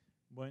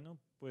 Bueno,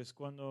 pues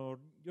cuando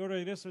yo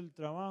regreso del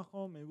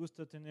trabajo, me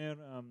gusta tener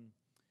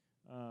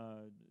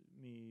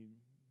mi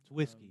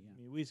whiskey.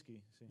 Mi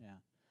whisky. Sí. Yeah.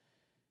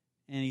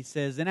 And he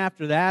says, and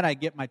after that, I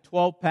get my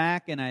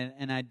 12-pack and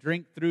I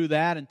drink through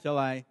that until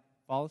I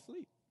fall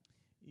asleep.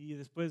 Y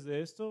después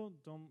de esto,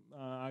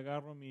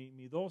 agarro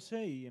mi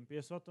 12 y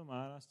empiezo a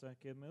tomar hasta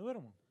que me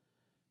duermo.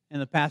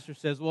 And the pastor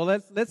says, well,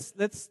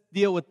 let's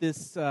deal with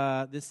this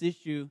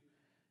issue.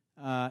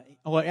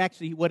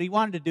 Actually, what he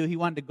wanted to do, he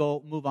wanted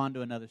to move on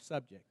to another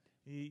subject.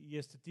 Y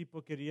este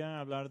tipo quería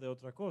hablar de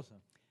otra cosa.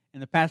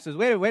 And the pastor says,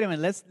 wait a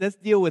minute, let's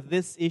deal with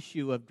this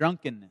issue of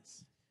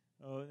drunkenness.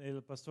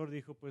 El pastor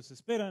dijo, pues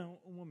espera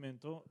un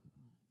momento,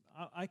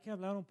 hay que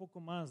hablar un poco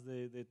más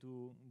de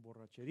tu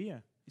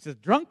borrachería. He says,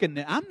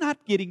 drunkenness? I'm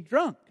not getting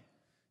drunk.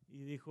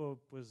 Y dijo,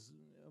 pues,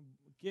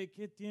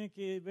 ¿qué tiene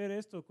que ver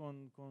esto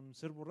con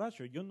ser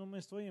borracho? Yo no me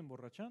estoy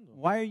emborrachando.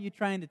 Why are you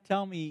trying to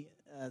tell me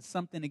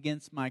something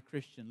against my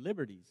Christian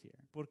liberties here?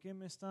 ¿Por qué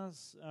me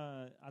estás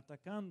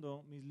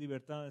atacando mis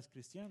libertades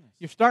cristianas?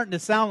 You're starting to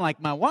sound like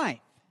my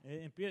wife.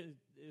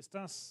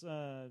 Estás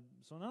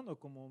sonando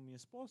como mi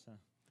esposa.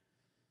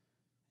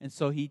 And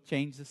so he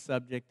changed the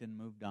subject and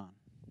moved on.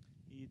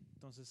 Y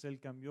entonces él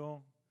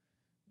cambió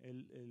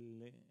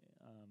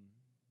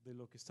de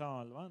lo que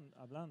estaba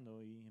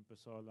hablando y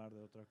empezó a hablar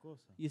de otra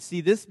cosa. You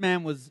see, this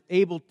man was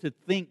able to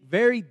think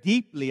very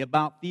deeply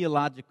about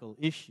theological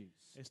issues.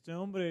 Este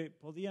hombre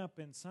podía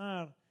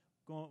pensar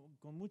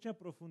con mucha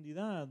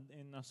profundidad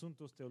en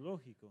asuntos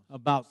teológicos,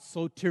 About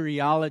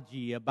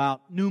soteriology,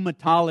 about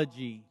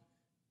pneumatology,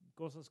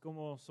 cosas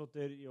como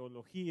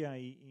soteriología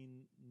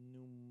y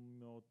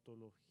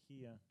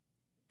pneumatología,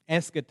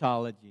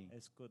 eschatology.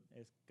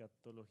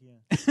 escatología.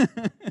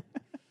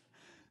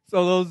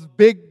 So those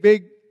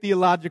big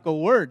theological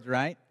words,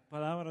 right?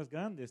 Palabras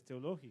grandes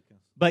teológicas.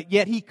 But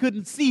yet he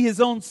couldn't see his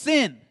own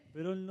sin.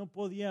 Pero él no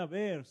podía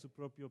ver su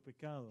propio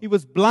pecado. He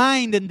was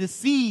blind and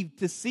deceived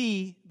to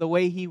see the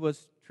way he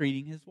was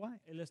treating his wife.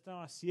 Él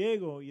estaba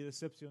ciego y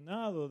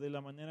decepcionado de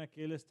la manera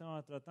que él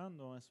estaba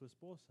tratando a su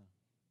esposa.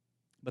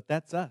 But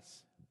that's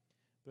us.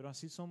 Pero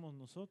así somos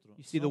nosotros.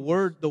 You see, the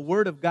Somos.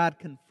 word of God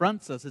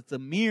confronts us. It's a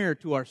mirror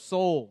to our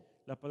soul.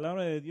 La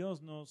palabra de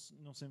Dios nos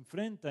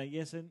enfrenta y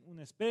es un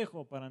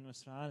espejo para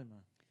nuestra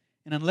alma.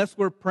 And unless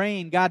we're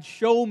praying, God,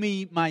 show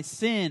me my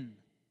sin,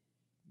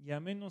 Y a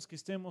menos que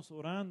estemos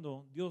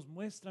orando, Dios,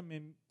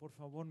 muéstrame por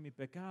favor mi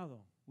pecado,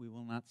 we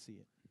will not see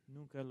it.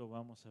 nunca lo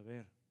vamos a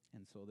ver.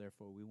 And so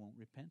therefore we won't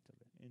repent of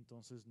it.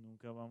 Entonces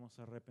nunca vamos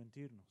a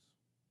arrepentirnos.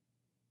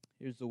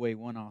 Here's the way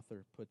one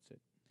author puts it.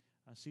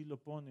 Así lo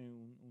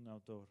pone un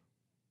autor.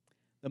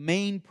 The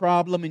main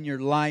problem in your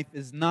life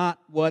is not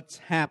what's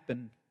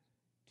happened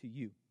to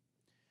you.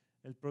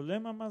 El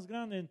problema más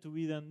grande en tu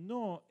vida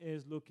no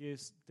es lo que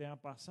te ha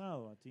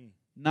pasado a ti.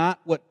 Not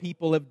what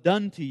people have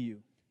done to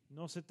you.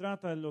 No se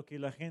trata de lo que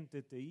la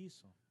gente te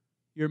hizo.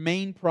 Your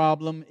main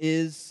problem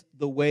is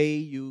the way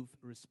you've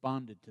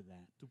responded to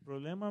that. Tu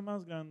problema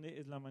más grande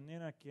es la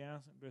manera que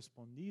has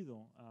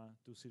respondido a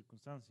tus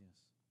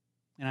circunstancias.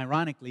 And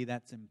ironically,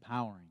 that's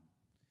empowering.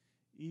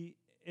 Y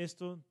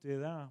esto te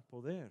da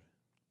poder.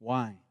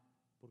 Why?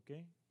 ¿Por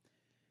qué?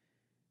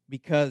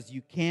 Because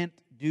you can't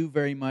do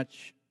very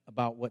much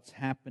about what's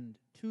happened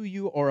to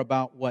you or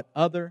about what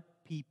other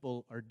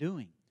people are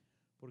doing.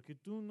 Porque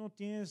tú no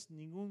tienes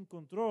ningún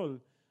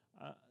control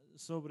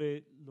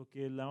sobre lo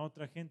que la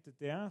otra gente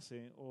te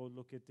hace o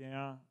lo que te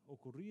ha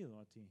ocurrido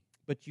a ti.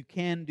 But you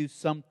can do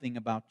something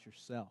about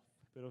yourself.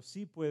 Pero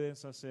sí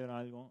puedes hacer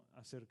algo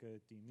acerca de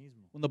ti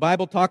mismo. When the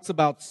Bible talks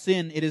about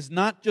sin, it is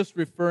not just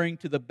referring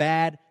to the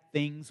bad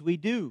things we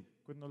do.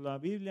 Cuando la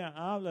Biblia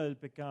habla del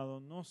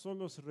pecado, no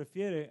solo se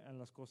refiere a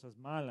las cosas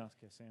malas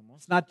que hacemos.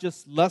 It's not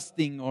just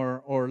lusting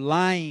or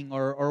lying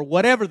or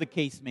whatever the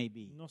case may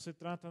be. No se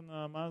trata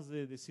nada más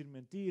de decir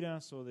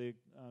mentiras o de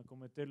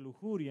cometer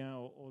lujuria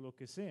o lo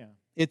que sea.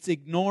 It's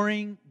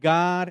ignoring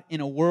God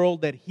in a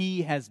world that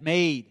He has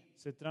made.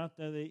 Se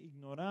trata de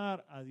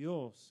ignorar a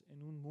Dios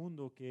en un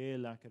mundo que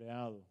Él ha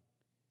creado.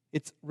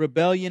 It's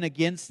rebellion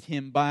against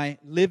Him by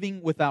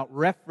living without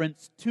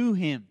reference to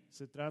Him.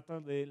 Se trata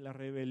de la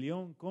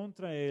rebelión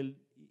contra Él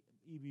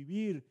y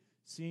vivir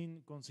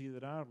sin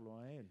considerarlo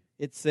a Él.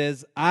 It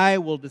says, I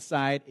will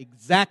decide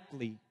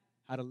exactly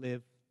how to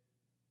live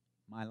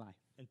my life.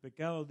 El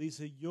pecado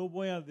dice, yo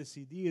voy a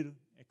decidir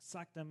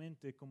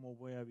exactamente cómo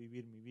voy a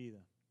vivir mi vida.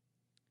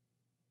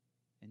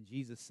 And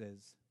Jesus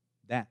says,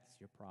 that's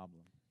your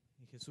problem.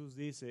 Y Jesús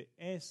dice,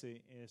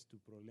 ese es tu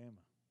problema.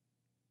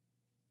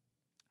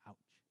 Ouch.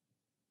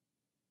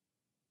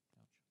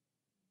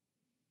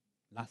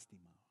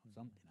 Lástima, or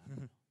something. I don't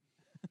know.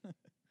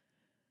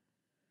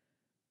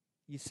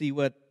 You see,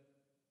 what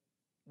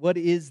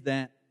is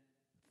that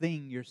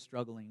thing you're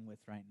struggling with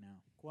right now?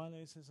 ¿Cuál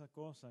es esa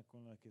cosa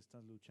con la que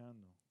estás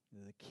luchando?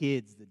 The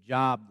kids, the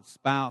job, the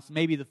spouse,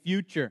 maybe the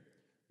future.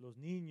 Los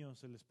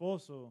niños, el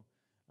esposo,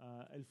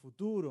 el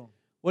futuro.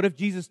 What if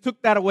Jesus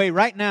took that away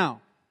right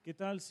now? ¿Qué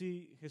tal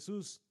si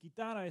Jesús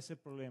quitara ese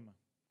problema?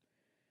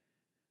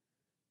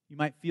 You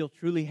might feel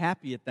truly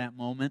happy at that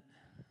moment,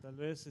 Tal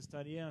vez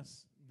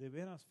estarías de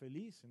veras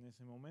feliz en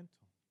ese momento.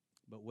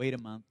 but wait a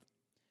month,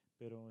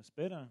 Pero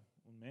espera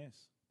un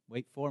mes,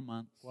 wait 4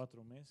 months,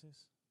 4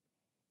 meses,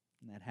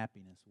 and that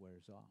happiness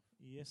wears off.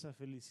 y esa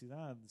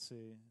felicidad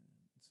se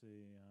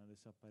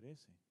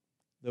desaparece.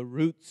 The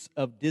roots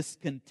of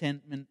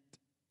discontentment,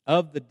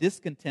 of the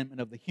discontentment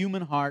of the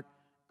human heart,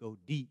 go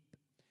deep.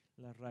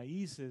 Las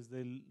raíces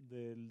del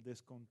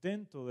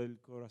descontento del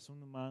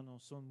corazón humano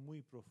son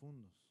muy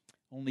profundos.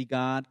 Only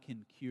God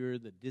can cure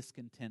the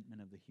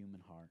discontentment of the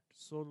human heart.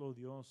 Solo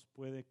Dios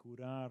puede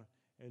curar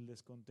el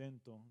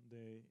descontento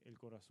del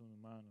corazón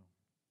humano.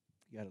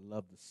 You got to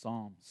love the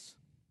Psalms.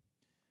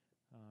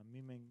 A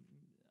mí me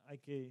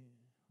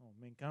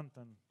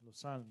encantan los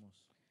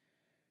salmos.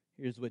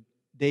 Here's what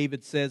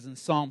David says in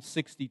Psalm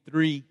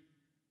 63.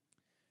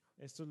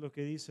 Esto es lo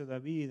que dice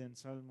David en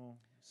Salmo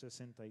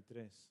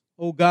 63.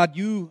 Oh God,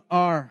 you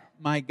are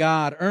my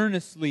God.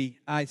 Earnestly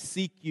I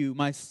seek you.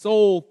 My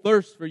soul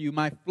thirsts for you.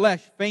 My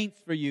flesh faints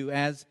for you,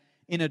 as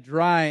in a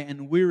dry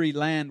and weary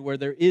land where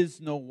there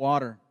is no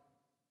water.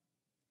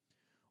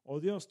 Oh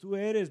Dios, tú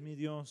eres mi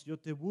Dios, yo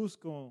te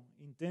busco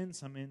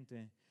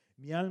intensamente.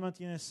 Mi alma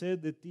tiene sed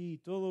de ti,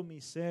 todo mi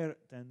ser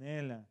te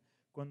anhela.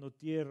 Cuando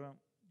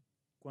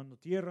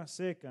tierra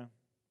seca,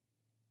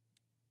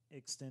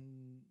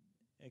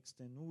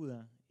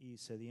 extenuda y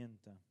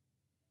sedienta.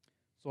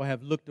 So I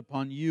have looked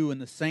upon you in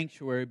the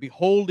sanctuary,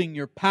 beholding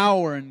your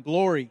power and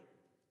glory.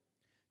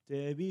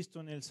 Te he visto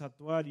en el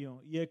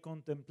santuario y he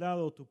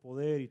contemplado tu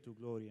poder y tu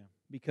gloria.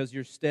 Because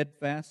your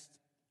steadfast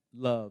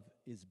love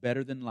is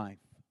better than life,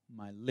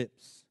 my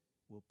lips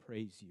will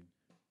praise you.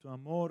 Tu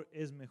amor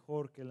es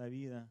mejor que la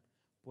vida,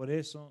 por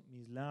eso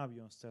mis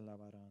labios te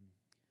alabarán.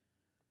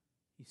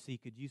 You see,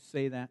 could you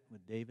say that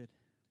with David?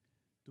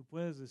 ¿Tú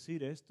puedes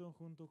decir esto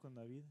junto con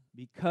David?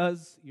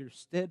 Because your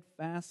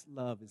steadfast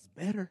love is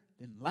better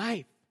than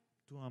life,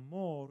 Tu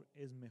amor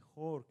es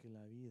mejor que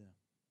la vida.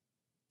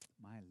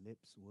 my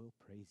lips will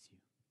praise you.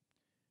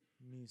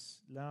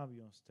 Mis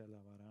labios te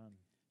alabarán.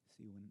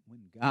 See,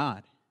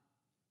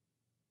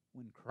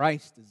 when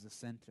Christ is the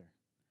center,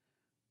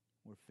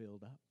 we're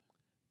filled up.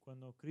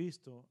 Cuando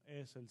Cristo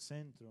es el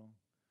centro,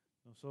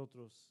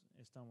 nosotros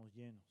estamos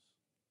llenos.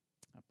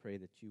 I pray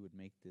that you would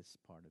make this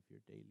part of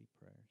your daily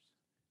prayers.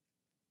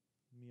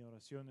 Mi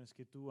oración es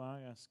que tú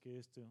hagas que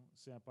esto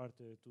sea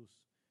parte de tus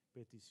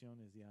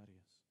peticiones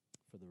diarias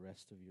For the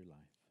rest of your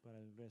life. para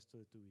el resto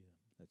de tu vida.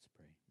 Let's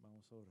pray.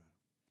 Vamos a orar.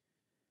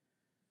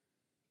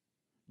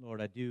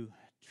 Lord, I do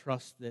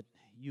trust that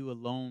you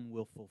alone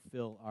will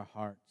fulfill our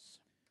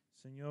hearts.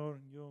 Señor,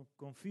 yo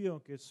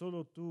confío que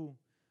solo tú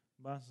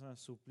vas a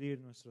suplir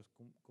nuestros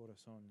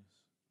corazones.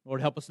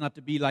 Lord, help us not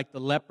to be like the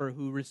leper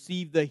who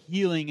received the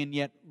healing and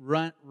yet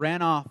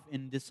ran off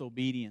in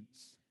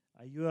disobedience.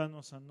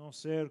 Ayúdanos a no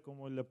ser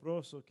como el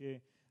leproso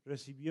que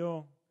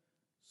recibió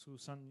su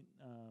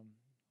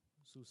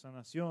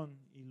sanación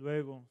y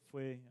luego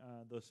fue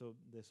a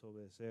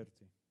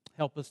desobedecerte.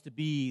 Help us to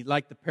be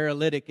like the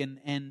paralytic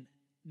and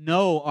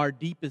know our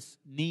deepest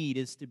need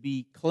is to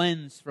be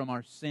cleansed from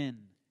our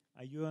sin.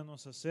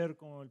 Ayúdanos a ser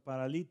como el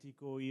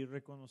paralítico y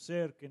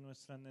reconocer que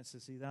nuestra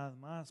necesidad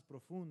más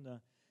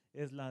profunda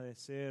es la de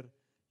ser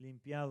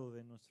limpiado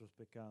de nuestros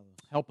pecados.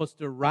 Help us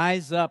to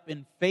rise up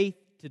in faith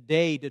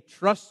today to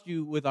trust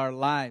you with our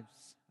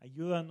lives.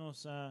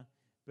 Ayúdanos a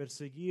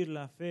perseguir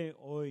la fe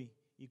hoy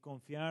y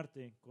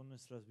confiarte con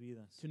nuestras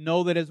vidas. To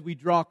know that as we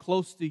draw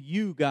close to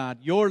you, God,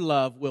 your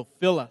love will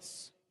fill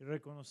us. Y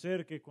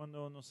reconocer que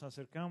cuando nos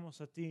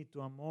acercamos a ti,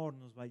 tu amor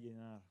nos va a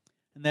llenar.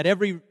 And that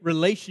every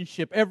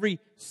relationship, every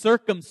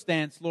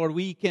circumstance, Lord,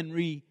 we can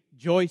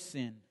rejoice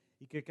in.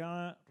 Y que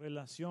cada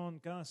relación,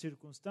 cada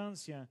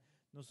circunstancia,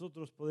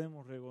 nosotros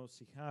podemos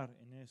regocijar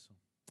en eso.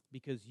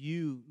 Because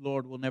you,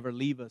 Lord, will never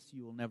leave us.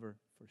 You will never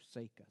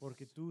forsake us.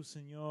 Porque tú,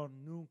 Señor,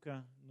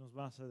 nunca nos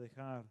vas a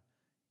dejar,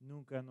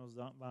 nunca nos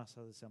vas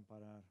a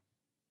desamparar.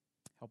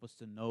 Help us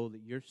to know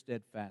that your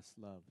steadfast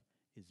love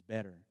is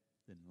better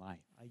than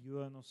life.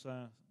 Ayúdanos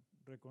a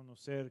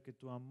reconocer que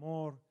tu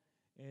amor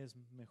es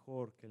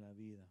mejor que la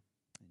vida.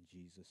 In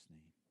Jesus'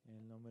 name, En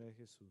el nombre de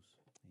Jesús.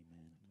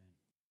 amen.